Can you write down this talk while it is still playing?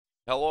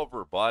Hello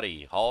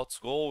everybody, how it's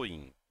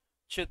going?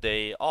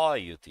 Today I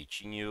will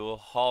teaching you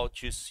how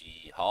to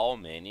see how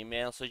many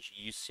messages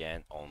you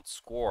send on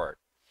Discord.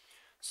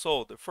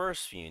 So the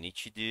first thing you need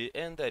to do,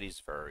 and that is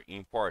very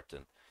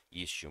important,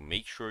 is to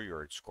make sure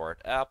your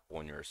Discord app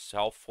on your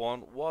cell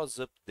phone was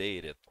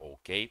updated,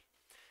 okay?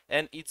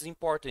 And it's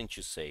important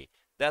to say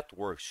that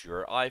works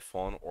your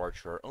iPhone or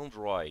your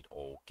Android,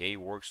 okay?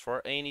 Works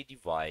for any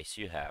device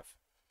you have.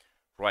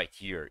 Right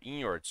here in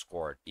your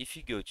Discord, if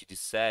you go to the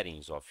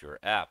settings of your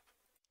app,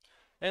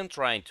 and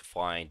trying to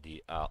find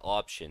the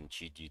option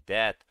to do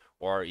that,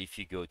 or if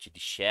you go to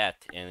the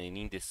chat and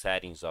in the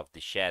settings of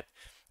the chat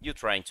you're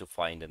trying to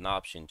find an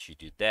option to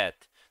do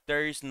that,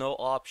 there is no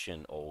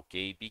option,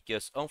 okay,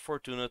 because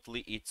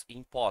unfortunately it's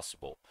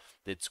impossible.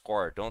 The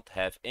Discord don't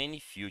have any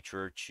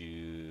feature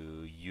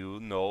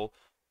to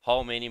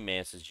how many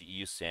messages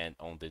you send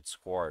on the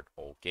Discord,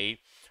 okay.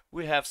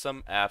 We have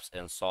some apps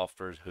and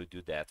softwares who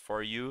do that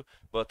for you,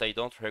 but I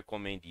don't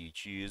recommend you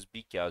to use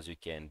because you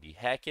can be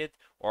hacked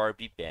or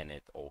be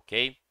banned,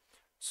 okay?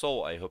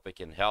 So I hope I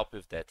can help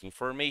with that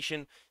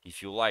information.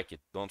 If you like it,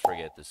 don't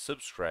forget to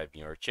subscribe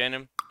in our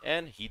channel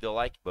and hit the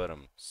like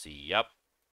button. See ya.